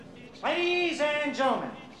Ladies and gentlemen,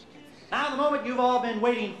 now the moment you've all been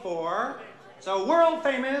waiting for. It's a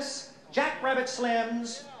world-famous Jack Rabbit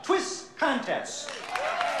Slim's Twist Contest.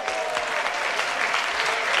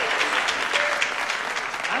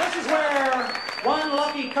 Now this is where one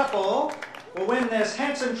lucky couple will win this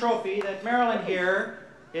handsome trophy that Marilyn here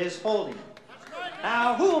is holding.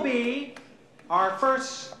 Now, who will be our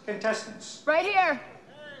first contestants? Right here.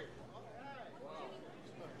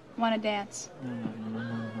 Want to dance?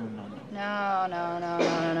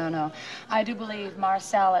 No. I do believe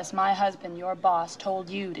Marcellus, my husband, your boss, told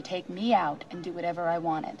you to take me out and do whatever I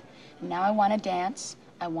wanted. And now I want to dance.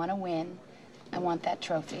 I want to win. I want that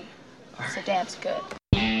trophy. So dance good.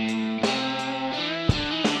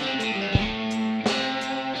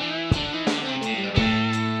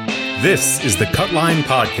 This is the Cut Line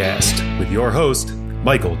Podcast with your host,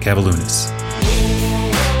 Michael Kavaliunas.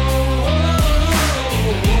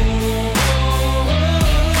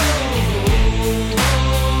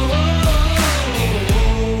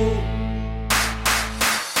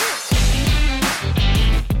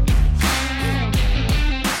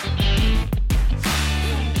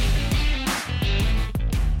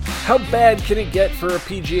 How bad can it get for a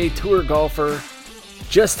PGA Tour golfer?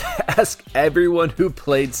 Just ask everyone who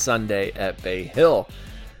played Sunday at Bay Hill.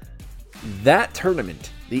 That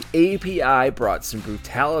tournament, the API brought some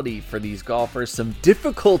brutality for these golfers, some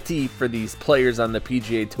difficulty for these players on the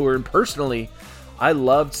PGA Tour, and personally, I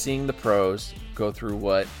loved seeing the pros go through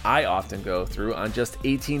what I often go through on just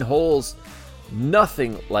 18 holes.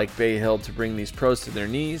 Nothing like Bay Hill to bring these pros to their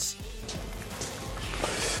knees.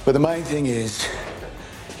 But the main thing is,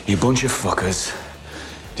 you bunch of fuckers,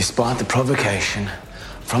 despite the provocation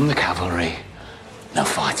from the cavalry, no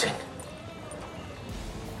fighting.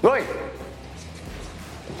 Right?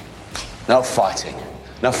 No fighting.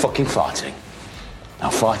 No fucking fighting. No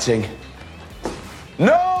fighting.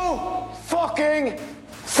 No fucking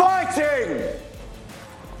fighting!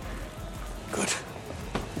 Good.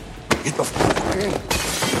 Get the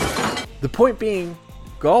fucking... The point being,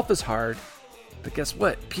 golf is hard, but guess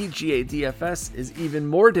what? PGA DFS is even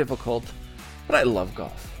more difficult, but I love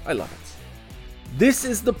golf. I love it. This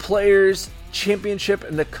is the Players' Championship,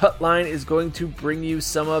 and the Cut Line is going to bring you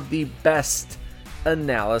some of the best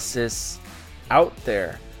analysis out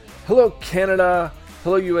there. Hello, Canada.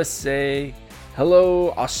 Hello, USA.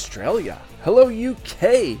 Hello, Australia. Hello,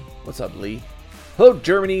 UK. What's up, Lee? Hello,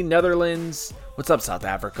 Germany, Netherlands. What's up, South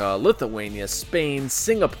Africa, Lithuania, Spain,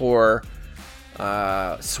 Singapore,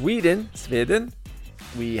 Sweden.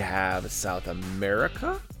 We have South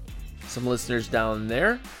America. Some listeners down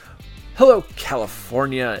there. Hello,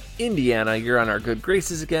 California, Indiana, you're on our good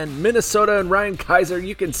graces again. Minnesota and Ryan Kaiser,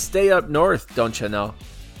 you can stay up north, don't you know?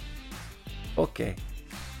 Okay.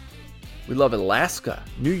 We love Alaska,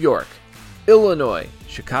 New York, Illinois,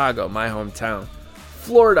 Chicago, my hometown,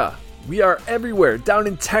 Florida. We are everywhere, down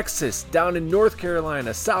in Texas, down in North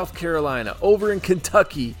Carolina, South Carolina, over in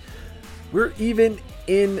Kentucky. We're even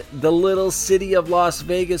in the little city of Las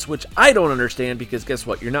Vegas, which I don't understand because guess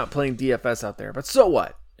what? You're not playing DFS out there, but so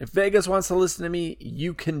what? If Vegas wants to listen to me,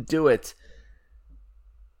 you can do it.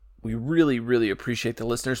 We really, really appreciate the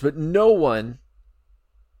listeners, but no one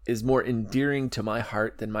is more endearing to my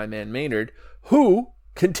heart than my man Maynard, who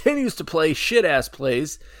continues to play shit-ass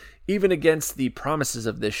plays, even against the promises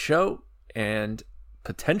of this show and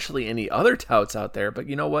potentially any other touts out there. But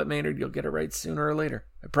you know what, Maynard? You'll get it right sooner or later.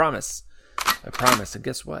 I promise. And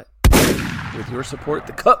guess what? With your support,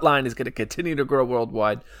 the Cut Line is going to continue to grow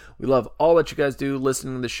worldwide. We love all that you guys do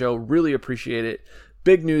listening to the show. Really appreciate it.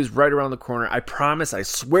 Big news right around the corner. I promise, I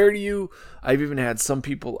swear to you, I've even had some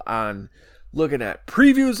people on looking at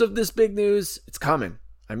previews of this big news. It's coming.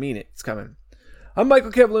 I mean it. It's coming. I'm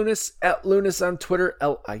Michael Kavaliunas, at Lunas on Twitter,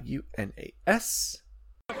 Liunas.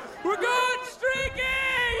 We're going streaky!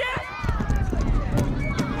 Yes!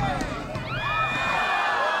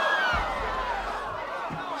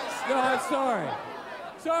 No, I'm sorry.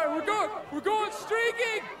 We're going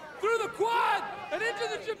streaking through the quad and into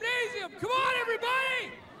the gymnasium. Come on,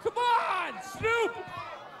 everybody! Come on! Snoop!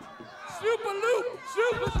 Snoop-a-loop!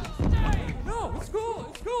 No, it's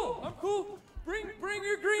cool. I'm cool. Bring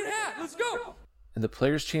your green hat. Let's go. And the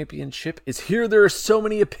Players' Championship is here. There are so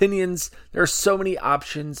many opinions. There are so many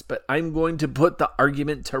options, but I'm going to put the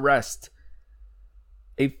argument to rest.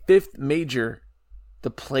 A fifth major,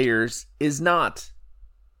 the Players, is not.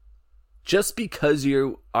 Just because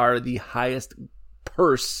you are the highest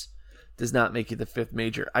purse does not make you the fifth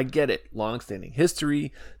major. I get it. Long-standing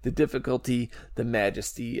history, the difficulty, the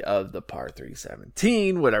majesty of the par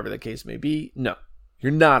 317, whatever the case may be. No,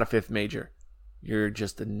 you're not a fifth major. You're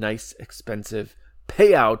just a nice, expensive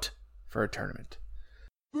payout for a tournament.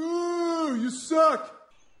 Boo! suck!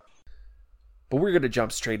 But we're going to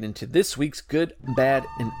jump straight into this week's good, bad,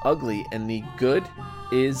 and ugly, and the good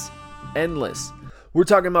is endless. We're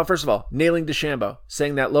talking about, first of all, nailing DeChambeau,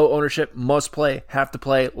 saying that low ownership, must play, have to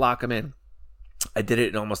play, lock him in. I did it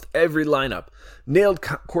in almost every lineup. Nailed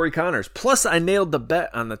Corey Connors. Plus, I nailed the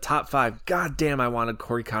bet on the top 5. God damn, I wanted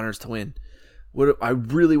Corey Connors to win. I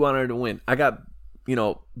really wanted to win. I got,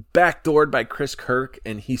 backdoored by Chris Kirk,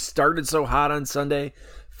 and he started so hot on Sunday,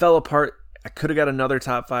 fell apart. I could have got another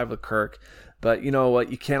top 5 with Kirk. But you know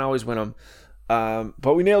what? You can't always win them.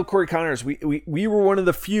 But we nailed Corey Connors. We were one of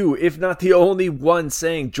the few, if not the only one,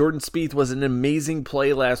 saying Jordan Spieth was an amazing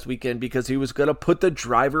play last weekend because he was going to put the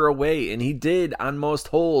driver away. And he did on most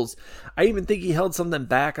holes. I even think he held something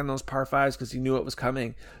back on those par 5s because he knew it was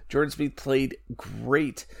coming. Jordan Spieth played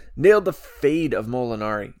great. Nailed the fade of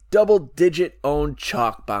Molinari. Double-digit owned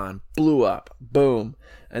chalk bond. Blew up. Boom.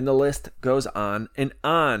 And the list goes on and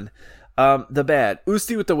on. The bad.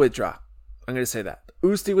 Usti with the withdraw. I'm going to say that.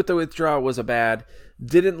 Usti with the withdrawal was a bad.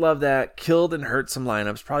 Didn't love that. Killed and hurt some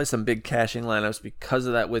lineups. Probably some big cashing lineups because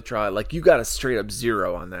of that withdrawal. Like, you got a straight up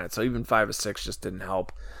 0 on that. So even 5 or 6 just didn't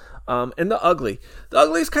help. And the ugly. The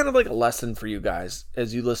ugly is kind of like a lesson for you guys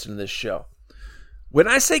as you listen to this show. When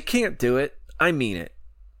I say can't do it, I mean it.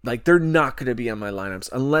 Like, they're not going to be on my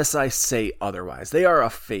lineups unless I say otherwise. They are a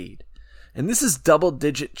fade. And this is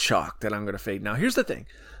double-digit chalk that I'm going to fade. Now, here's the thing.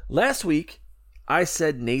 Last week, I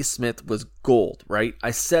said Naismith was gold, right?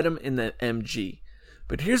 I said him in the MG.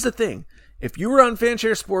 But here's the thing. If you were on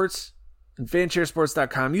Fanshare Sports and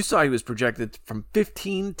fansharesports.com, you saw he was projected from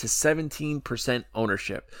 15 to 17%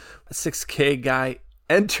 ownership. A 6K guy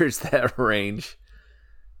enters that range.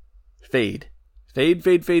 Fade. Fade,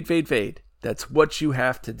 fade, fade, fade, fade. That's what you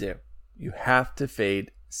have to do. You have to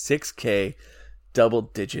fade 6K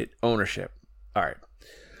double-digit ownership. All right.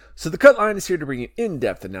 So the Cut Line is here to bring you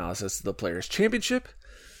in-depth analysis of the Players' Championship.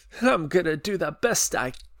 I'm going to do the best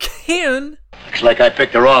I can. Looks like I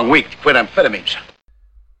picked the wrong week to quit amphetamines.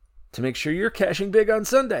 To make sure you're cashing big on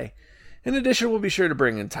Sunday. In addition, we'll be sure to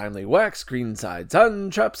bring in timely wax, greenside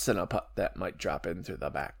sun chops, and a putt that might drop in through the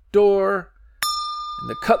back door. And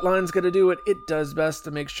the Cut Line's going to do what it does best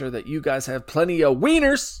to make sure that you guys have plenty of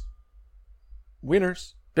wieners.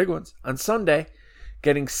 Winners, big ones, on Sunday.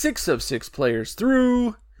 Getting 6 of 6 players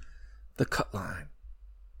through the Cut Line.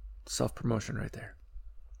 Self-promotion right there.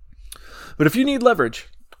 But if you need leverage,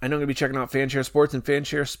 I know I'm going to be checking out Fanshare Sports and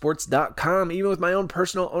fansharesports.com. Even with my own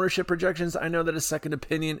personal ownership projections, I know that a second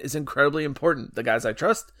opinion is incredibly important. The guys I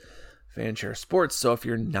trust, Fanshare Sports. So if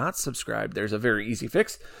you're not subscribed, there's a very easy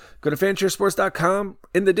fix. Go to fansharesports.com.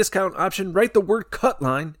 In the discount option, write the word Cut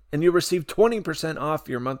Line, and you'll receive 20% off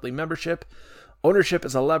your monthly membership. Ownership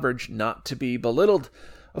is a leverage not to be belittled.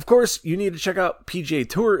 Of course, you need to check out PGA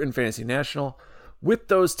Tour and Fantasy National. With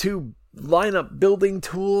those 2 lineup building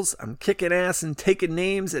tools, I'm kicking ass and taking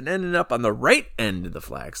names and ending up on the right end of the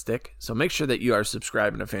flagstick. So make sure that you are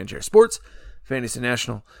subscribing to Fanshare Sports, Fantasy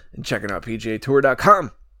National, and checking out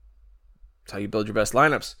PGAtour.com. That's how you build your best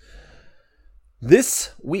lineups.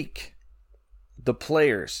 This week, the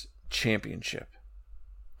Players' Championship.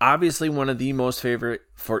 Obviously one of the most favorite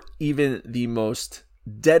for even the most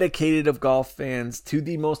dedicated of golf fans to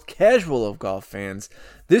the most casual of golf fans.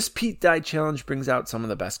 This Pete Dye Challenge brings out some of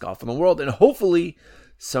the best golf in the world and hopefully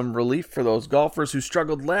some relief for those golfers who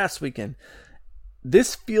struggled last weekend.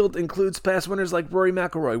 This field includes past winners like Rory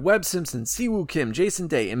McIlroy, Webb Simpson, Siwoo Kim, Jason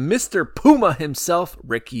Day, and Mr. Puma himself,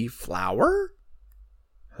 Ricky Flower?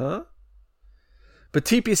 Huh? But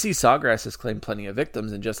TPC Sawgrass has claimed plenty of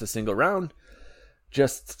victims in just a single round.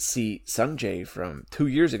 Just see Sungjae from 2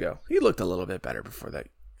 years ago. He looked a little bit better before that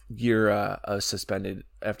year suspended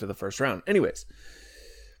after the first round. Anyways,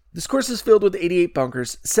 this course is filled with 88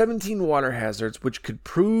 bunkers, 17 water hazards, which could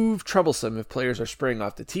prove troublesome if players are spraying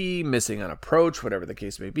off the tee, missing on approach, whatever the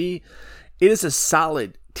case may be. It is a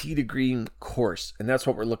solid tee to green course, and that's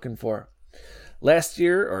what we're looking for. Last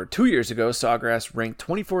year, or 2 years ago, Sawgrass ranked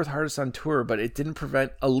 24th hardest on tour, but it didn't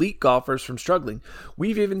prevent elite golfers from struggling.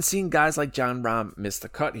 We've even seen guys like Jon Rahm miss the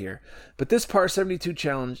cut here. But this par 72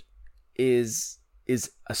 challenge is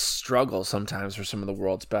a struggle sometimes for some of the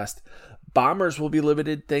world's best. Bombers will be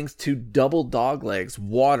limited thanks to double dog legs,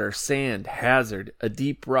 water, sand, hazard, a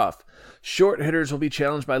deep rough. Short hitters will be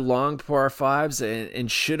challenged by long par 5s, and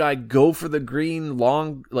should I go for the green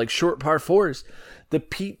long, like short par 4s? The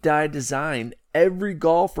Pete Dye design, every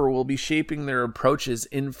golfer will be shaping their approaches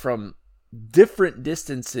in from different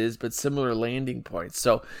distances, but similar landing points.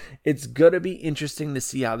 So it's going to be interesting to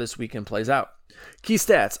see how this weekend plays out. Key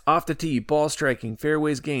stats: off the tee, ball striking,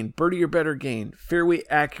 fairways gained, birdie or better gained, fairway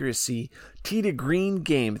accuracy, tee to green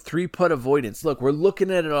game, 3-putt avoidance. Look, we're looking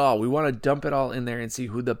at it all. We want to dump it all in there and see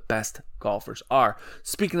who the best golfers are.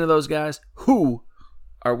 Speaking of those guys, who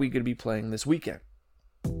are we going to be playing this weekend?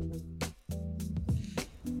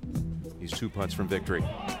 He's 2 putts from victory.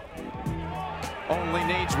 Only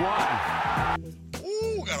needs one.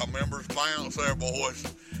 Ooh, got a members bounce there, boys.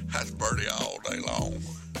 That's birdie all day long.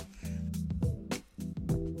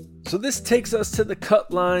 So this takes us to the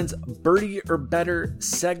Cut Lines Birdie or Better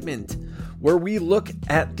segment, where we look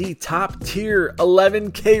at the top tier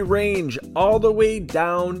 11K range all the way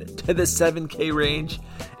down to the 7K range,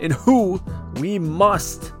 and who we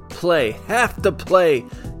must play, have to play,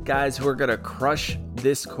 guys who are going to crush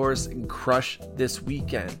this course and crush this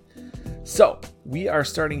weekend. So we are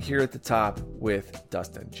starting here at the top with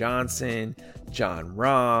Dustin Johnson, Jon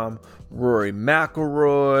Rahm, Rory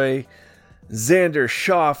McIlroy, Xander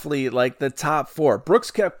Schauffele, like the top 4.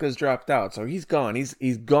 Brooks Koepka's dropped out, so he's gone. He's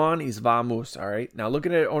gone. He's vamos. All right. Now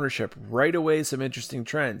looking at ownership right away, some interesting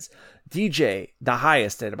trends. DJ, the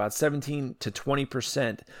highest at about 17 to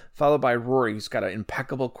 20%, followed by Rory, who's got an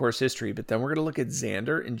impeccable course history. But then we're going to look at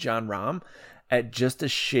Xander and Jon Rahm at just a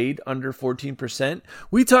shade under 14%.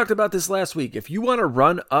 We talked about this last week. If you want to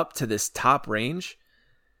run up to this top range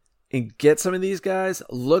and get some of these guys,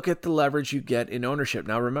 look at the leverage you get in ownership.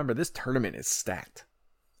 Now remember, this tournament is stacked.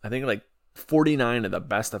 I think like 49 of the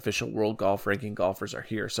best official world golf ranking golfers are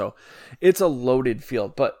here. So it's a loaded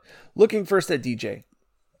field. But looking first at DJ.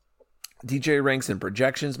 DJ ranks in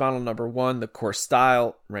projections, model number 1. The course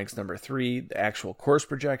style ranks number 3. The actual course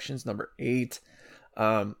projections, number 8.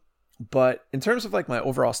 But in terms of like my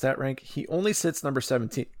overall stat rank, he only sits number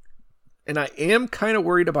 17. And I am kind of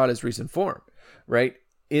worried about his recent form, right?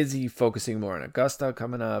 Is he focusing more on Augusta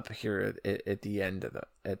coming up here at the end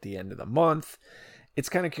of the month? It's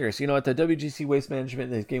kind of curious. You know, at the WGC Waste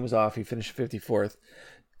Management, his game was off. He finished 54th.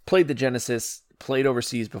 Played the Genesis. Played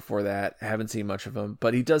overseas before that. Haven't seen much of him,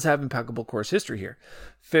 but he does have impeccable course history here.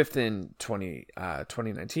 5th in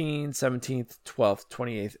 2019, 17th, 12th,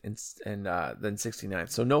 28th, and then 69th.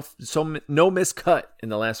 So no miscut in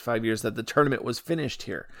the last 5 years that the tournament was finished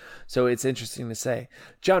here. So it's interesting to say.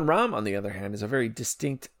 Jon Rahm, on the other hand, is a very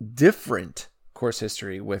distinct, different course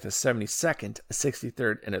history with a 72nd, a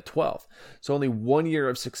 63rd, and a 12th. So only 1 year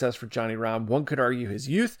of success for Johnny Rahm. One could argue his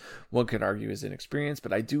youth, one could argue his inexperience,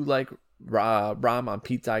 but I do like Rahm on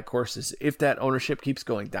Pete Dye courses. If that ownership keeps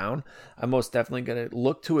going down, I'm most definitely going to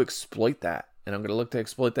look to exploit that. And I'm going to look to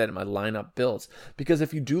exploit that in my lineup builds. Because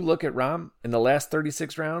if you do look at Rahm, in the last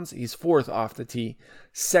 36 rounds, he's 4th off the tee,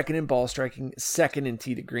 2nd in ball striking, 2nd in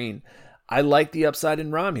tee to green. I like the upside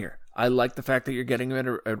in Rahm here. I like the fact that you're getting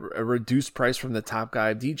him at a reduced price from the top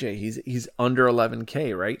guy of DJ. He's under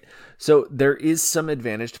 11K, right? So there is some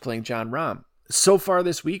advantage to playing Jon Rahm. So far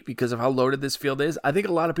this week, because of how loaded this field is, I think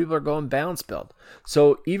a lot of people are going balance build.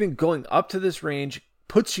 So even going up to this range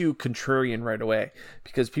puts you contrarian right away,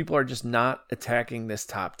 because people are just not attacking this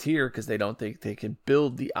top tier because they don't think they can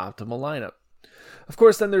build the optimal lineup. Of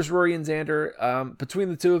course, then there's Rory and Xander. Between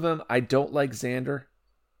the two of them, I don't like Xander.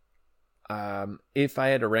 If I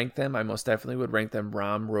had to rank them, I most definitely would rank them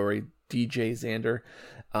Rahm, Rory, DJ, Xander.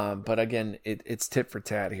 But again, it's tit for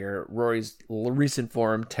tat here. Rory's recent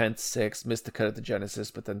form, 10th, 6th, missed the cut at the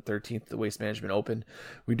Genesis, but then 13th, the Waste Management Open.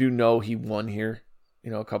 We do know he won here,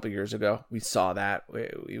 a couple years ago. We saw that.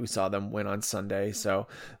 We saw them win on Sunday. So,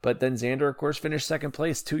 but then Xander, of course, finished 2nd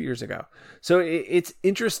place 2 years ago. So it's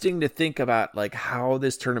interesting to think about like how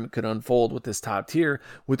this tournament could unfold with this top tier,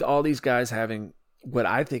 with all these guys having what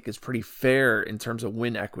I think is pretty fair in terms of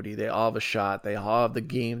win equity. They all have a shot. They all have the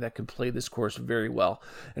game that can play this course very well.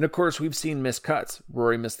 And of course, we've seen missed cuts.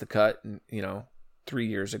 Rory missed the cut, 3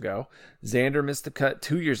 years ago. Xander missed the cut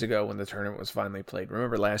 2 years ago when the tournament was finally played.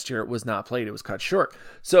 Remember, last year it was not played. It was cut short.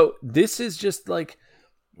 So this is just like,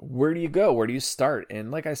 where do you go? Where do you start?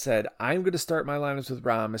 And like I said, I'm going to start my lineups with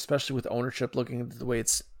Rahm, especially with ownership looking at the way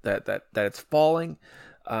it's that it's falling.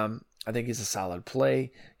 I think he's a solid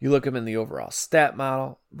play. You look him in the overall stat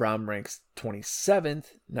model, Rahm ranks 27th.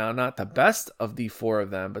 Now, not the best of the 4 of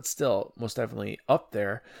them, but still most definitely up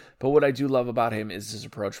there. But what I do love about him is his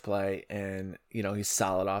approach play, and, he's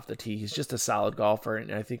solid off the tee. He's just a solid golfer,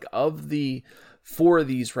 and I think of the 4 of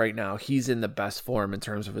these right now, he's in the best form in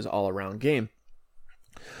terms of his all-around game.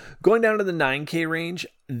 Going down to the 9K range,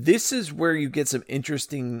 this is where you get some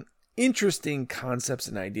interesting concepts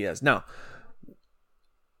and ideas. Now,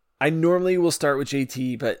 I normally will start with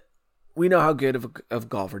JT, but we know how good of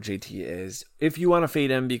golfer JT is. If you want to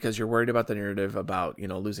fade him because you're worried about the narrative about,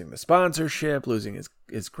 losing the sponsorship, losing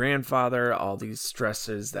his grandfather, all these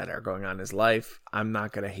stresses that are going on in his life, I'm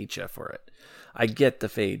not going to hate you for it. I get the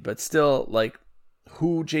fade, but still, like,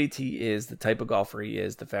 who JT is, the type of golfer he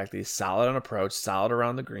is, the fact that he's solid on approach, solid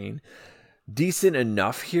around the green, decent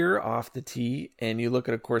enough here off the tee, and you look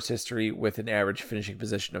at a course history with an average finishing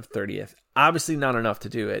position of 30th. Obviously not enough to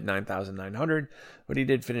do at 9,900, but he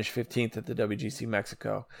did finish 15th at the WGC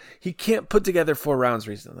Mexico. He can't put together 4 rounds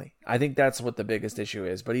recently. I think that's what the biggest issue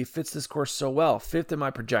is, but he fits this course so well. 5th in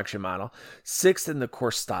my projection model, 6th in the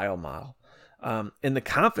course style model. In the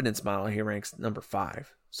confidence model, he ranks number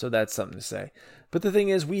 5, so that's something to say. But the thing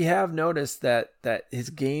is, we have noticed that his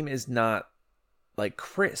game is not like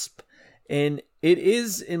crisp. And it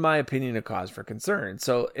is, in my opinion, a cause for concern.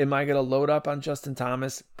 So am I going to load up on Justin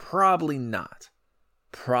Thomas? Probably not.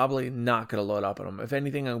 Probably not going to load up on him. If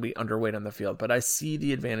anything, I'm going to be underweight on the field. But I see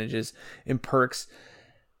the advantages and perks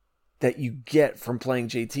that you get from playing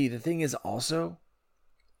JT. The thing is also,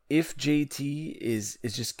 if JT is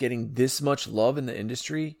just getting this much love in the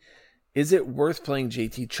industry, is it worth playing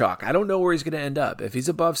JT chalk? I don't know where he's going to end up. If he's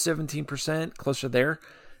above 17%, closer there,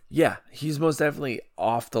 yeah, he's most definitely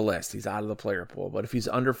off the list. He's out of the player pool. But if he's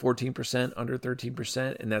under 14%, under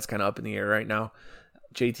 13%, and that's kind of up in the air right now,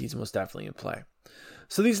 JT's most definitely in play.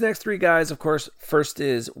 So these next 3 guys, of course, first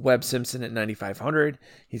is Webb Simpson at 9,500.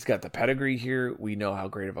 He's got the pedigree here. We know how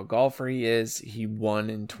great of a golfer he is. He won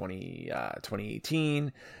in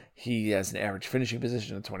 2018. He has an average finishing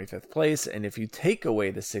position of 25th place. And if you take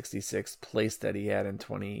away the 66th place that he had in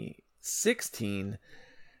 2016,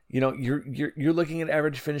 you're looking at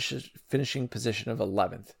average finishing position of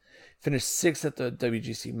 11th. Finished 6th at the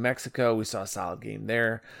WGC Mexico. We saw a solid game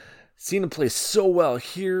there. Seen him play so well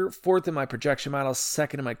here. 4th in my projection model,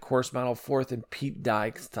 2nd in my course model, 4th in Pete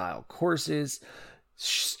Dye style courses.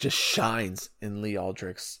 Just shines in Lee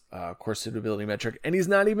Aldrich's course suitability metric. And he's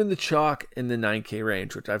not even the chalk in the 9K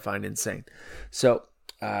range, which I find insane. So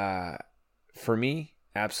for me,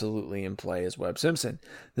 absolutely in play is Webb Simpson.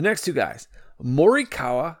 The next 2 guys,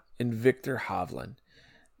 Morikawa and Viktor Hovland.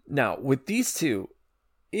 Now, with these 2,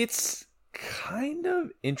 it's kind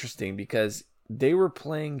of interesting because they were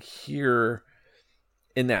playing here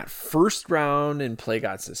in that first round and play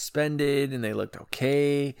got suspended and they looked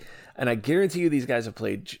okay. And I guarantee you these guys have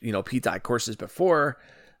played, Pete Dye courses before.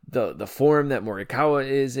 The form that Morikawa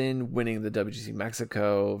is in, winning the WGC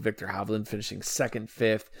Mexico, Viktor Hovland finishing 2nd,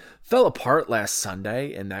 5th, fell apart last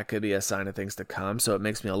Sunday, and that could be a sign of things to come. So it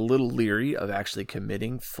makes me a little leery of actually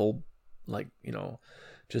committing full-blown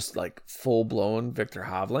Viktor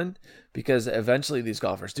Hovland, because eventually these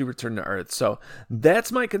golfers do return to earth. So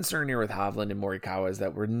that's my concern here with Hovland and Morikawa, is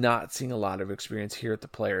that we're not seeing a lot of experience here at the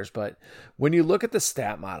Players. But when you look at the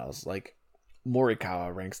stat models, like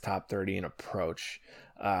Morikawa ranks top 30 in approach.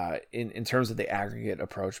 In terms of the aggregate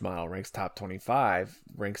approach model, ranks top 25,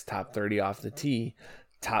 ranks top 30 off the tee,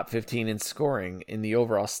 top 15 in scoring. In the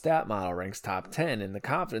overall stat model, ranks top 10. In the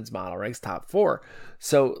confidence model, ranks top 4.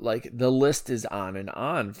 So like the list is on and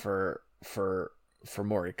on for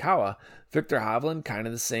Morikawa. Viktor Hovland, kind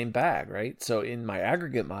of the same bag, right? So in my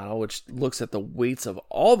aggregate model, which looks at the weights of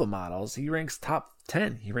all the models, he ranks top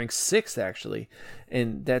 10. He ranks 6th actually,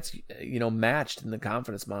 and that's matched in the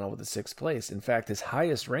confidence model with the 6th place. In fact, his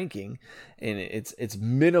highest ranking, and it's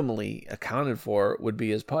minimally accounted for, would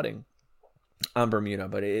be his putting on Bermuda.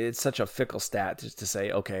 But it's such a fickle stat just to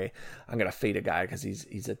say, okay, I'm gonna fade a guy because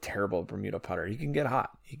he's a terrible Bermuda putter. He can get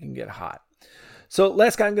hot. So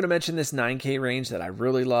last guy I'm going to mention this 9K range that I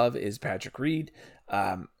really love is Patrick Reed.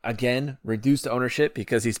 Again, reduced ownership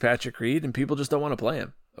because he's Patrick Reed and people just don't want to play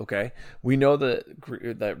him. Okay, we know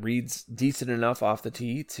that Reed's decent enough off the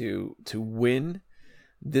tee to win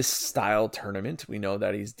this style tournament. We know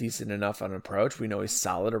that he's decent enough on approach. We know he's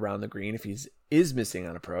solid around the green if he's missing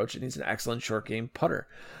on approach, and he's an excellent short game putter.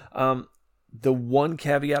 The one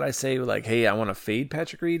caveat I say, like, hey, I want to fade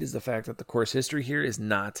Patrick Reed, is the fact that the course history here is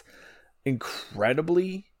not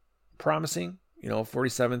incredibly promising.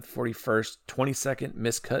 47th, 41st, 22nd,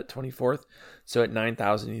 miscut, 24th. So at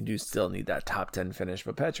 9,000, you do still need that top 10 finish,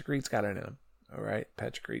 but Patrick Reed's got it in him. All right.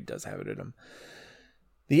 Patrick Reed does have it in him.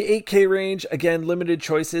 The 8K range, again, limited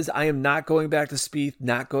choices. I am not going back to Spieth,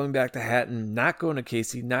 not going back to Hatton, not going to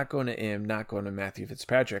Casey, not going to Im, not going to Matthew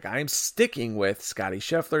Fitzpatrick. I am sticking with Scotty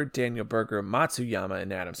Scheffler, Daniel Berger, Matsuyama,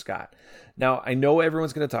 and Adam Scott. Now, I know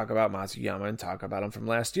everyone's going to talk about Matsuyama and talk about him from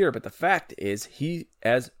last year, but the fact is he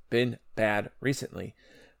has been bad recently.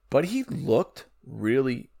 But he looked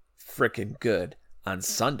really freaking good on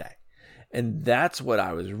Sunday. And that's what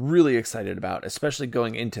I was really excited about, especially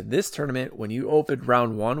going into this tournament when you opened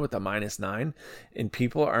round 1 with a -9 and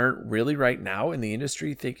people aren't really right now in the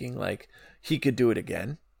industry thinking like he could do it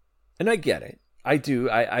again. And I get it. I do.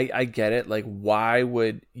 I get it. Like, why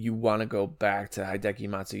would you want to go back to Hideki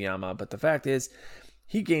Matsuyama? But the fact is,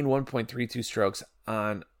 he gained 1.32 strokes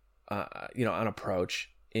on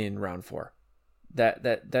approach in round 4.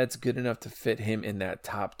 That's good enough to fit him in that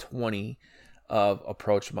top 20 of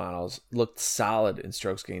approach models. Looked solid in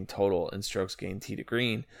strokes gained total and strokes gained tee to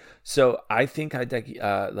green. So I think Deki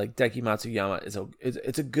Matsuyama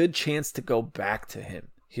it's a good chance to go back to him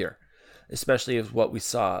here, especially if what we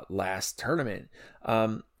saw last tournament.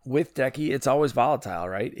 With Deki, it's always volatile,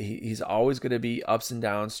 right? He's always going to be ups and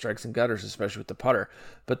downs, strikes and gutters, especially with the putter.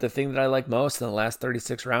 But the thing that I like most in the last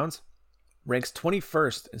 36 rounds, ranks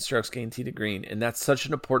 21st in strokes gained tee to green, and that's such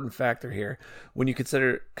an important factor here when you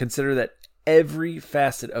consider that every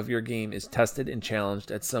facet of your game is tested and challenged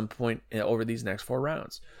at some point over these next 4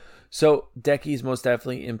 rounds. So Deki's most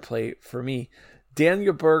definitely in play for me.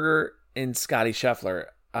 Daniel Berger and Scotty Scheffler.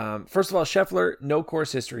 First of all, Scheffler, no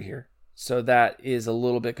course history here. So that is a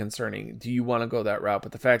little bit concerning. Do you want to go that route?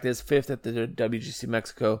 But the fact is, 5th at the WGC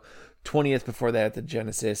Mexico, 20th before that at the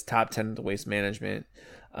Genesis, top 10 at the Waste Management.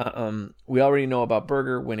 We already know about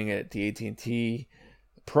Berger winning at the AT&T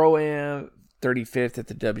Pro-Am, 35th at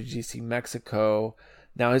the WGC Mexico.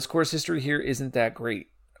 Now, his course history here isn't that great.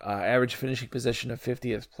 Average finishing position of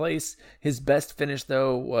 50th place. His best finish,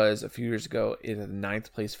 though, was a few years ago in the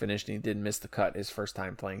 9th place finish, and he did miss the cut his first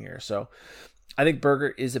time playing here. So I think Berger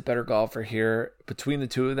is a better golfer here. Between the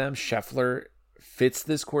two of them, Scheffler fits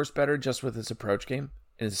this course better just with his approach game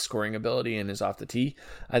and his scoring ability and his off the tee.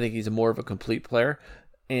 I think he's more of a complete player.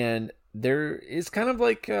 And there is kind of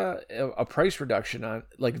like a price reduction on,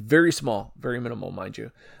 like, very small, very minimal, mind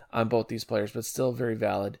you, on both these players, but still very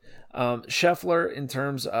valid. Scheffler, in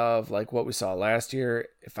terms of like what we saw last year,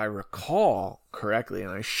 if I recall correctly,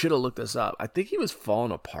 and I should have looked this up, I think he was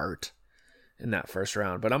falling apart in that first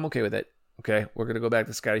round, but I'm okay with it. Okay, we're going to go back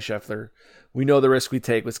to Scotty Scheffler. We know the risk we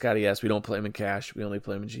take with Scotty S. We don't play him in cash. We only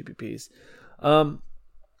play him in GPPs.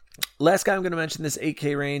 Last guy I'm going to mention this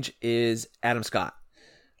 8K range is Adam Scott.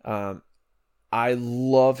 I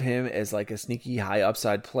love him as like a sneaky high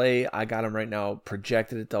upside play. I got him right now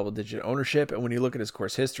projected at double-digit ownership. And when you look at his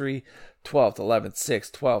course history, 12th, 11th,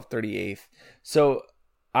 6th, 12th, 38th. So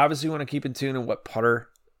obviously you want to keep in tune on what putter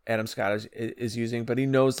Adam Scott is using, but he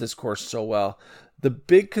knows this course so well. The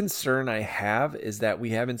big concern I have is that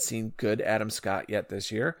we haven't seen good Adam Scott yet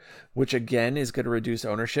this year, which again is going to reduce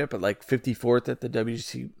ownership at like 54th at the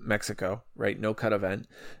WGC Mexico, right? No cut event.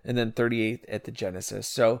 And then 38th at the Genesis.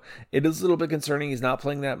 So it is a little bit concerning. He's not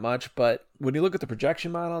playing that much, but when you look at the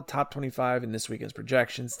projection model, top 25 in this weekend's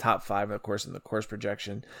projections, top 5, of course, in the course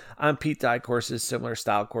projection. On Pete Dye courses, similar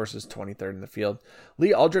style courses, 23rd in the field.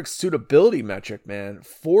 Lee Aldrich's suitability metric, man,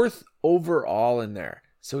 4th overall in there.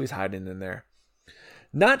 So he's hiding in there.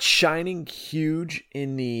 Not shining huge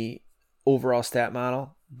in the overall stat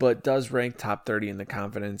model, but does rank top 30 in the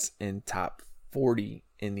confidence and top 40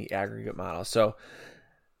 in the aggregate model. So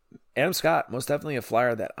Adam Scott, most definitely a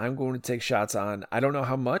flyer that I'm going to take shots on. I don't know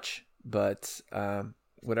how much, but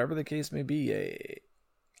whatever the case may be,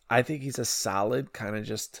 I think he's a solid kind of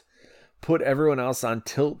just put everyone else on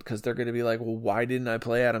tilt because they're going to be like, well, why didn't I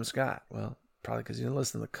play Adam Scott? Well, probably because you didn't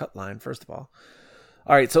listen to the cut line, first of all.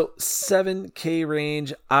 All right, so 7K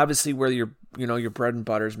range, obviously where your bread and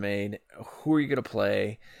butter's made. Who are you going to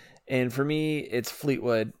play? And for me, it's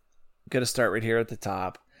Fleetwood. Going to start right here at the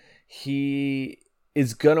top. He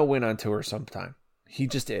is going to win on tour sometime. He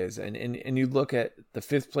just is. And you look at the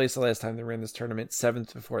 5th place the last time they ran this tournament,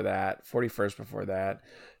 7th before that, 41st before that,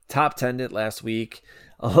 top 10ed last week.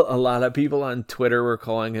 A lot of people on Twitter were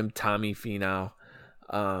calling him Tommy Finau.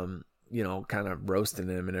 Kind of roasting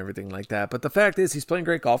him and everything like that. But the fact is, he's playing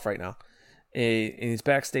great golf right now. And he's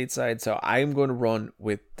back stateside, so I'm going to run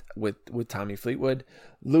with Tommy Fleetwood.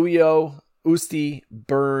 Louis O, Usti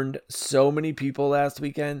burned so many people last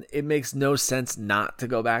weekend. It makes no sense not to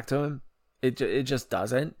go back to him. It just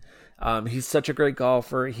doesn't. He's such a great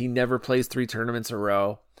golfer. He never plays 3 tournaments in a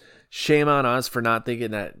row. Shame on us for not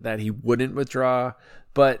thinking that he wouldn't withdraw.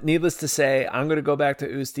 But needless to say, I'm going to go back to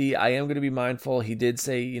Usti. I am going to be mindful. He did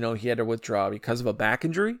say, he had to withdraw because of a back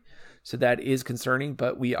injury. So that is concerning.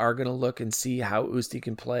 But we are going to look and see how Usti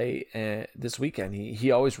can play this weekend.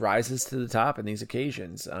 He always rises to the top in these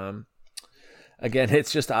occasions. Again,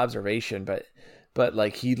 it's just observation. But but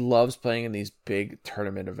like he loves playing in these big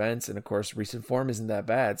tournament events. And of course, recent form isn't that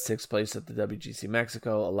bad. 6th place at the WGC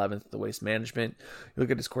Mexico, 11th at the Waste Management. You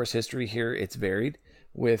look at his course history here, it's varied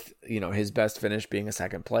with, his best finish being a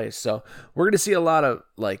 2nd place. So we're going to see a lot of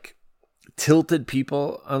like tilted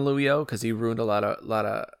people on Louis O because he ruined a lot of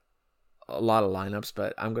lineups,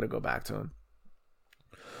 but I'm going to go back to him.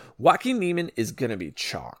 Joaquin Niemann is going to be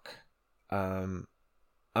chalk.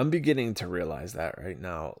 I'm beginning to realize that right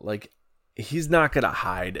now. Like, he's not going to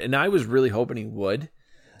hide, and I was really hoping he would.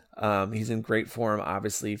 He's in great form,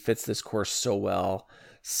 obviously, fits this course so well.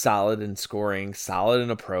 Solid in scoring, solid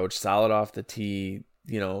in approach, solid off the tee,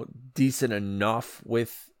 decent enough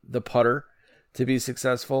with the putter to be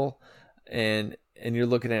successful. And you're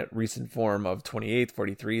looking at recent form of 28th,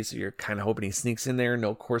 43, so you're kind of hoping he sneaks in there.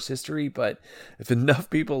 No course history, but if enough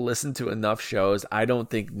people listen to enough shows, I don't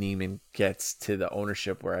think Niemann gets to the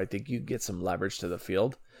ownership where I think you get some leverage to the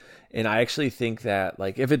field. And I actually think that,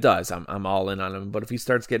 like, if it does, I'm all in on him. But if he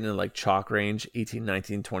starts getting in like chalk range, 18,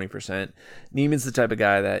 19, 20%, Niemann's the type of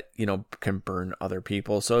guy that, can burn other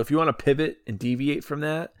people. So if you want to pivot and deviate from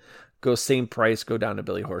that, go same price, go down to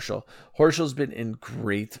Billy Horschel. Horschel's been in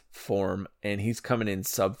great form, and he's coming in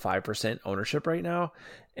sub 5% ownership right now.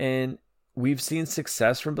 And we've seen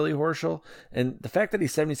success from Billy Horschel. And the fact that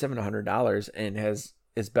he's $7,700 and has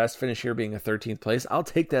his best finish here being a 13th place, I'll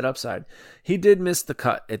take that upside. He did miss the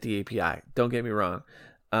cut at the API. Don't get me wrong.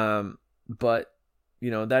 But,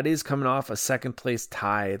 that is coming off a 2nd place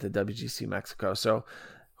tie at the WGC Mexico. So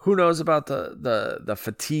who knows about the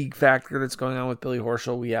fatigue factor that's going on with Billy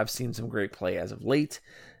Horschel? We have seen some great play as of late.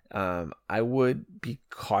 I would be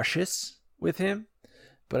cautious with him,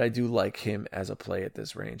 but I do like him as a play at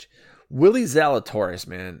this range. Willie Zalatoris,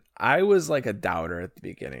 man, I was like a doubter at the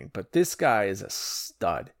beginning, but this guy is a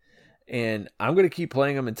stud, and I'm going to keep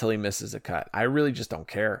playing him until he misses a cut. I really just don't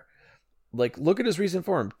care. Like, look at his recent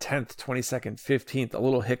form, 10th, 22nd, 15th, a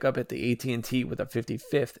little hiccup at the AT&T with a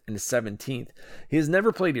 55th and a 17th. He has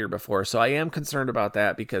never played here before, so I am concerned about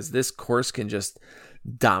that because this course can just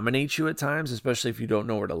dominate you at times, especially if you don't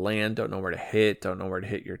know where to land, don't know where to hit, don't know where to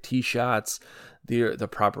hit your tee shots, the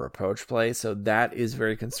proper approach play. So that is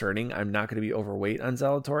very concerning. I'm not going to be overweight on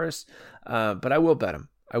Zalatoris, but I will bet him.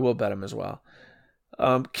 I will bet him as well.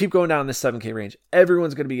 Keep going down this 7K range.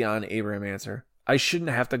 Everyone's going to be on Abraham Answer. I shouldn't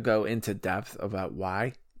have to go into depth about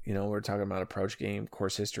why. We're talking about approach game,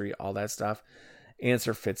 course history, all that stuff.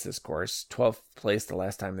 Answer fits this course. 12th place the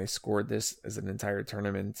last time they scored this as an entire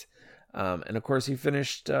tournament. And of course, he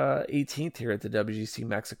finished 18th here at the WGC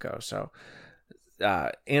Mexico. So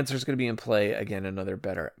Answer's going to be in play. Again, another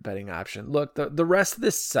better betting option. Look, the rest of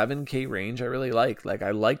this 7K range I really like. Like,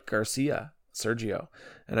 I like Garcia, Sergio.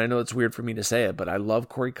 And I know it's weird for me to say it, but I love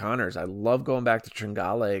Corey Connors. I love going back to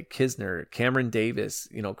Tringale, Kisner, Cameron Davis,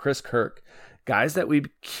 Chris Kirk. Guys that we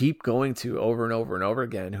keep going to over and over and over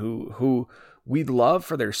again who we love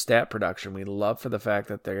for their stat production. We love for the fact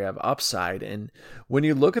that they have upside. And when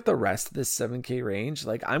you look at the rest of this 7K range,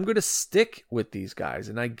 like, I'm going to stick with these guys.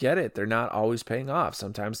 And I get it. They're not always paying off.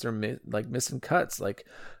 Sometimes they're missing cuts. Like,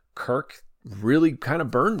 Kirk really kind of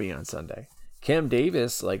burned me on Sunday. Cam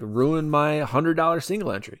Davis ruined my $100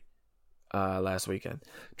 single entry last weekend.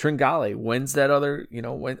 Tringale, when's that other,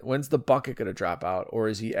 when's the bucket going to drop out? Or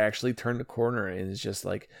is he actually turned the corner and is just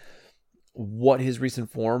what his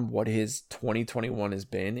recent form, what his 2021 has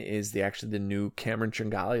been is actually the new Cameron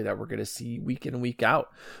Tringale that we're going to see week in and week out,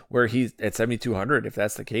 where he's at 7,200. If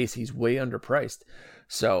that's the case, he's way underpriced.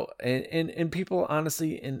 So, and people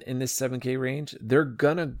honestly in this 7K range, they're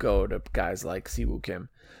going to go to guys like Siwoo Kim.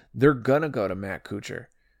 They're going to go to Matt Kuchar.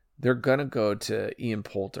 They're going to go to Ian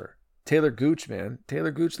Poulter. Taylor Gooch, man.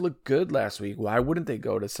 Taylor Gooch looked good last week. Why wouldn't they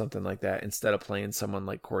go to something like that instead of playing someone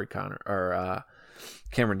like Corey Connor or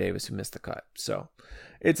Cameron Davis who missed the cut? So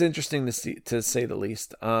it's interesting to say the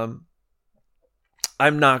least. I'm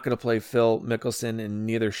not going to play Phil Mickelson, and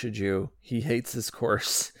neither should you. He hates this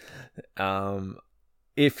course.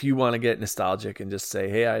 If you want to get nostalgic and just say,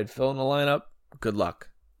 hey, I had Phil in the lineup, good luck.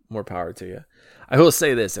 More power to you. I will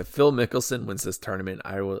say this: if Phil Mickelson wins this tournament,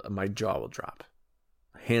 my jaw will drop,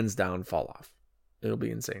 hands down, fall off. It'll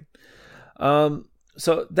be insane.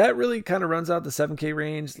 So that really kind of runs out the 7K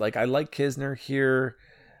range. Like, I like Kisner here.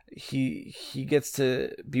 He gets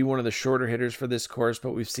to be one of the shorter hitters for this course,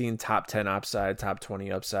 but we've seen top 10 upside, top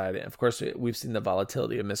 20 upside. And of course, we've seen the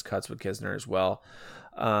volatility of missed cuts with Kisner as well.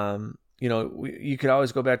 You could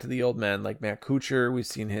always go back to the old men like Matt Kuchar. We've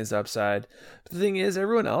seen his upside. But the thing is,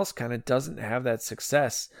 everyone else kind of doesn't have that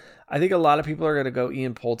success. I think a lot of people are going to go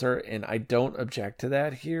Ian Poulter, and I don't object to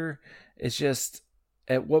that here. It's just,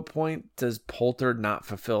 at what point does Poulter not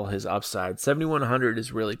fulfill his upside? 7,100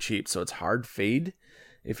 is really cheap, so it's hard fade.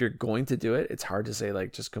 If you're going to do it, it's hard to say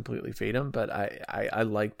like just completely fade him, but I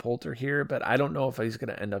like Poulter here, but I don't know if he's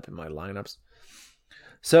going to end up in my lineups.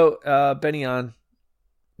 So Benny on,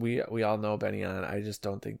 we all know Benny on. I just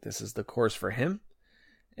don't think this is the course for him,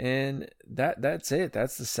 and that's it.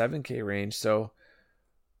 That's the 7K range. So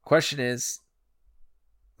question is,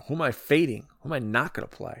 who am I fading? Who am I not going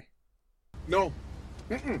to play? No.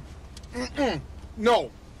 No. No.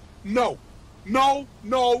 No.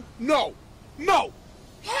 No. No. No.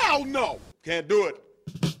 Hell no. Can't do it.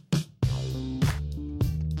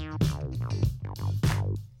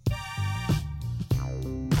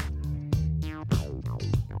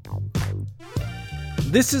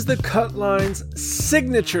 This is the Cut Line's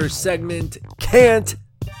signature segment, Can't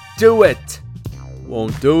Do It.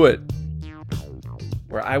 Won't do it.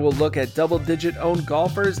 Where I will look at double-digit owned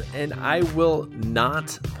golfers and I will not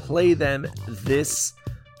play them this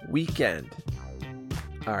weekend.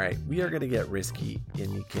 All right, we are going to get risky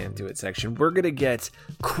in the Can't Do It section. We're going to get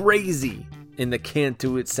crazy in the Can't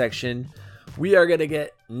Do It section. We are going to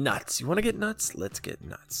get nuts. You want to get nuts? Let's get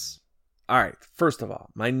nuts. All right, first of all,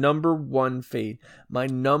 my number one fade. My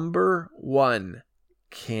number one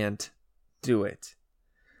Can't Do It.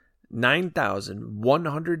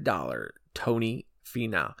 $9,100 Tony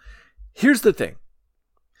Finau. Here's the thing.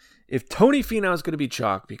 If Tony Finau is going to be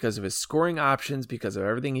chalk because of his scoring options, because of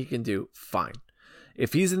everything he can do, fine.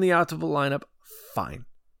 If he's in the optimal lineup, fine.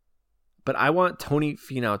 But I want Tony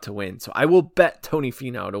Finau to win. So I will bet Tony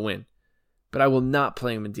Finau to win. But I will not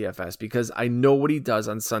play him in DFS because I know what he does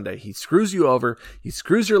on Sunday. He screws you over. He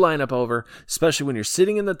screws your lineup over, especially when you're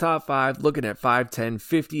sitting in the top 5, looking at 5, 10,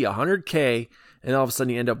 50, 100K, and all of a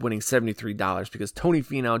sudden you end up winning $73 because Tony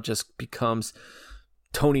Finau just becomes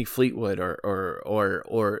Tony Fleetwood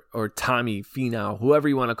or Tommy Finau, whoever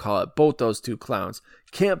you want to call it. Both those two clowns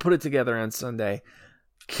can't put it together on Sunday.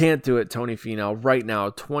 Can't do it. Tony Finau right now,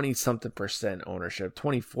 20-something% ownership,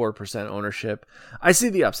 24% ownership. I see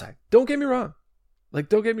the upside. Don't get me wrong.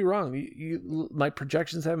 Don't get me wrong. My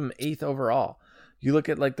projections have him 8th overall. You look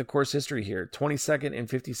at the course history here, 22nd and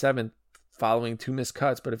 57th following 2 missed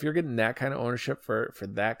cuts. But if you're getting that kind of ownership for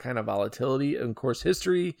that kind of volatility in course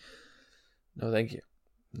history, no, thank you.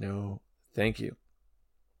 No, thank you.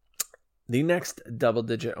 The next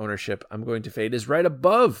double-digit ownership I'm going to fade is right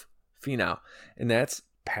above Finau, and that's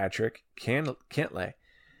Patrick Cantlay.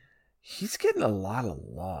 He's getting a lot of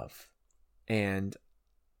love, and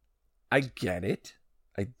I get it.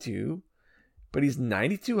 I do, but he's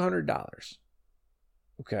 $9,200.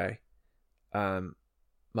 Okay.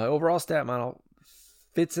 My overall stat model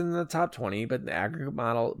fits in the top 20, but the aggregate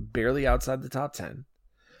model barely outside the top 10.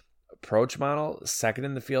 Approach model, second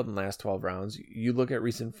in the field in the last 12 rounds. You look at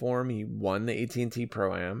recent form, he won the AT&T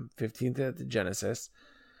Pro-Am, 15th at the Genesis.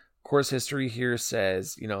 Course history here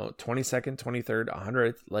says, 22nd, 23rd,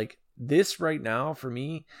 100th. This right now for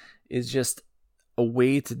me is just a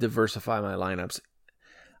way to diversify my lineups.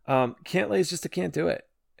 Cantlay is just a can't do it.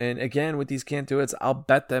 And again, with these can't do it's, I'll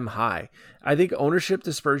bet them high. I think ownership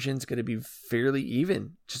dispersion is going to be fairly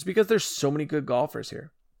even just because there's so many good golfers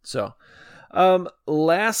here. So,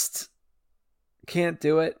 last can't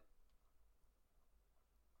do it.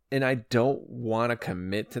 And I don't want to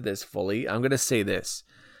commit to this fully. I'm going to say this.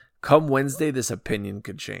 Come Wednesday, this opinion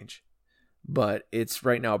could change. But it's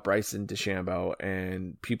right now Bryson DeChambeau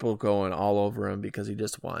and people going all over him because he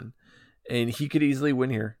just won. And he could easily win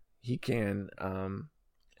here. He can.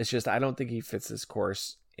 It's just I don't think he fits this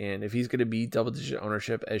course. And if he's going to be double-digit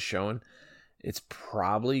ownership as shown, it's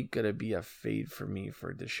probably going to be a fade for me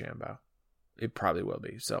for DeChambeau. It probably will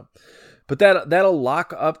be. So, but that'll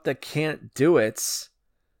lock up the can't do it's.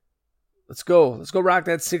 Let's go. Let's go rock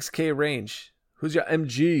that 6K range. Who's your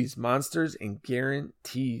MGs, monsters, and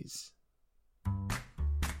guarantees?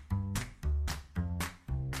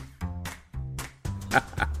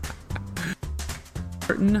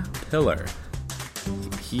 Martin Pillar.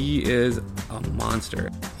 He is a monster.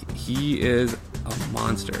 He is a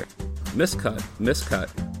monster. Miscut.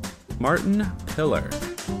 Martin Pillar.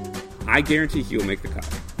 I guarantee he will make the cut.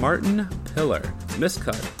 Martin Pillar.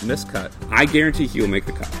 Miscut. I guarantee he will make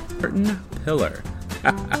the cut. Martin Pillar.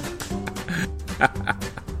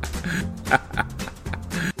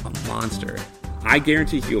 A monster. I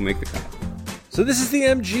guarantee he will make the cut. So this is the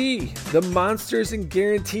MG, the Monsters and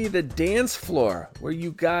Guarantee, the dance floor, where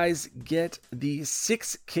you guys get the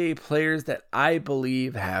 6K players that I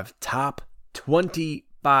believe have top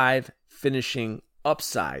 25 finishing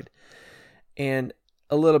upside. And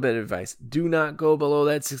a little bit of advice. Do not go below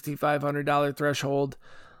that $6,500 threshold.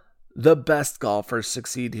 the best golfers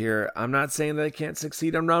succeed here. I'm not saying that they can't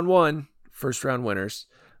succeed in round 1, first round winners.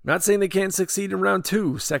 I'm not saying they can't succeed in round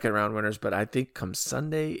 2, second round winners, but I think come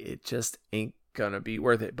Sunday, it just ain't going to be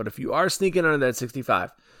worth it. But if you are sneaking under that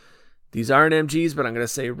 65, these aren't MGs, but I'm going to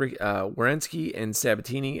say Werenski and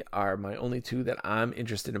Sabatini are my only two that I'm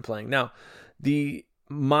interested in playing. Now, the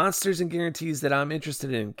monsters and guarantees that I'm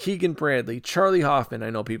interested in, Keegan Bradley, Charlie Hoffman, I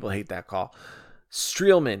know people hate that call,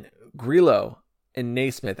 Streelman, Grillo, and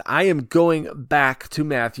Naismith. I am going back to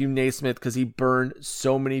Matthew Naismith because he burned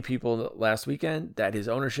so many people last weekend that his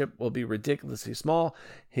ownership will be ridiculously small.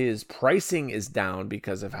 His pricing is down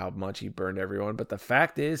because of how much he burned everyone, but the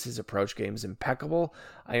fact is his approach game is impeccable.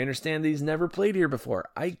 I understand that he's never played here before.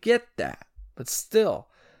 I get that, but still,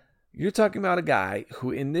 you're talking about a guy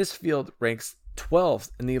who in this field ranks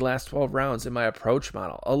 12th in the last 12 rounds in my approach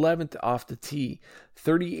model, 11th off the tee,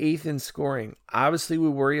 38th in scoring. Obviously, we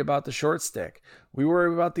worry about the short stick. We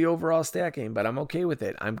worry about the overall stat game, but I'm okay with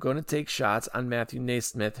it. I'm going to take shots on Matthew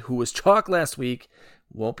Naismith, who was chalk last week,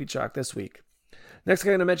 won't be chalk this week. Next guy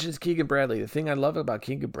I'm going to mention is Keegan Bradley. The thing I love about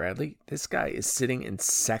Keegan Bradley, this guy is sitting in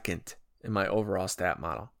second in my overall stat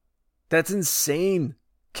model. That's insane.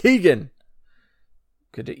 Keegan.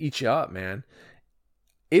 Good to eat you up, man.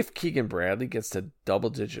 If Keegan Bradley gets to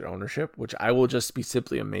double-digit ownership, which I will just be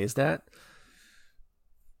simply amazed at,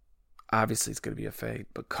 obviously it's going to be a fade.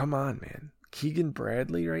 But come on, man. Keegan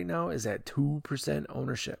Bradley right now is at 2%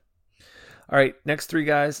 ownership. All right, next three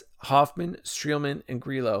guys, Hoffman, Streelman, and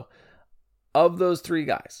Grillo. Of those three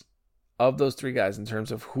guys, in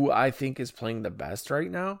terms of who I think is playing the best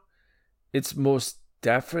right now, it's most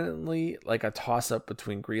definitely like a toss-up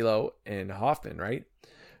between Grillo and Hoffman, right?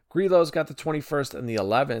 Grillo's got the 21st and the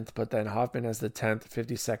 11th, but then Hoffman has the 10th,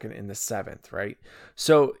 52nd, and the 7th, right?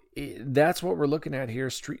 So that's what we're looking at here.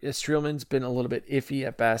 Streelman's been a little bit iffy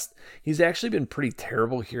at best. He's actually been pretty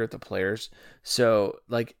terrible here at the Players. So,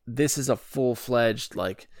 like, this is a full-fledged,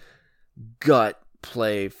 like, gut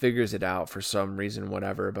play, figures it out for some reason,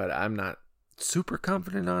 whatever, but I'm not super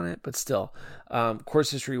confident on it, but still.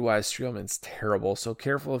 Course history-wise, Streelman's terrible, so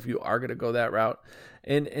careful if you are going to go that route.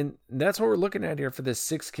 And that's what we're looking at here for this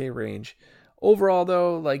 6K range. Overall,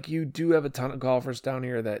 though, like, you do have a ton of golfers down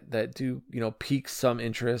here that do, pique some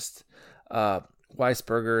interest.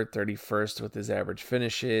 Weisberger, 31st with his average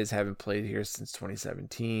finishes, haven't played here since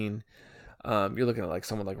 2017. You're looking at like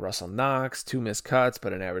someone like Russell Knox, 2 missed cuts,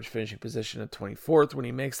 but an average finishing position of 24th when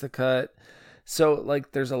he makes the cut. So,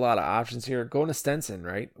 like, there's a lot of options here. Going to Stenson,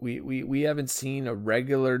 right? We haven't seen a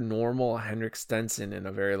regular, normal Henrik Stenson in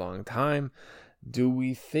a very long time. Do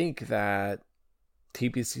we think that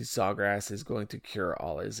TPC Sawgrass is going to cure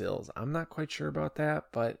all his ills? I'm not quite sure about that,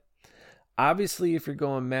 but obviously if you're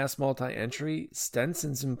going mass multi-entry,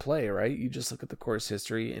 Stenson's in play, right? You just look at the course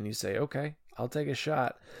history and you say, okay, I'll take a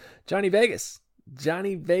shot. Johnny Vegas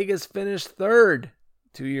finished 3rd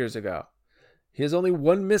 2 years ago. He has only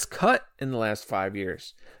 1 missed cut in the last 5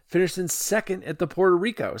 years. Finished in 2nd at the Puerto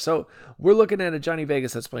Rico. So we're looking at a Johnny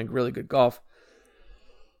Vegas that's playing really good golf.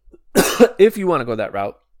 If you want to go that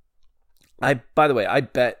route, by the way, I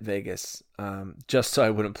bet Vegas just so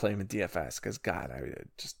I wouldn't play him in DFS because, God, I would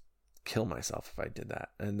just kill myself if I did that.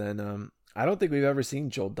 And then I don't think we've ever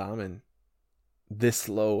seen Joel Dahman this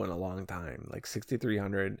low in a long time, like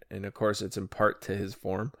 6,300. And, of course, it's in part to his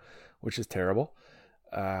form, which is terrible.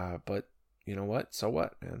 But you know what? So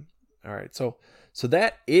what, man? All right, so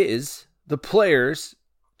that is the Players'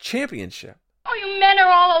 Championship. Oh, you men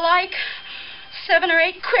are all alike. 7 or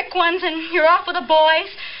 8 quick ones and you're off with the boys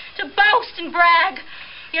to boast and brag.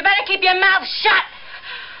 You better keep your mouth shut.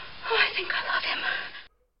 Oh, I think I love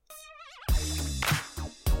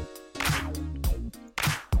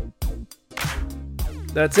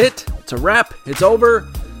him. That's it. It's a wrap. It's over.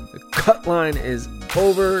 The cut line is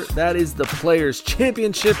over. That is the Players'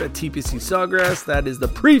 Championship at TPC Sawgrass. That is the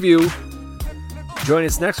preview. Join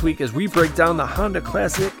us next week as we break down the Honda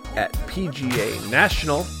Classic at PGA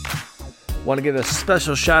National. Want to give a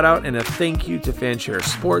special shout out and a thank you to Fanshare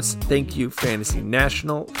Sports. Thank you, Fantasy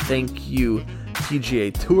National. Thank you,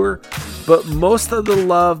 PGA Tour. But most of the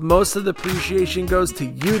love, most of the appreciation goes to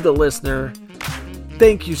you, the listener.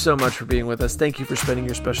 Thank you so much for being with us. Thank you for spending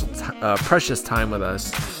your precious time with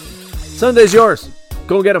us. Sunday's yours.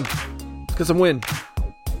 Go get them. Let's get some win.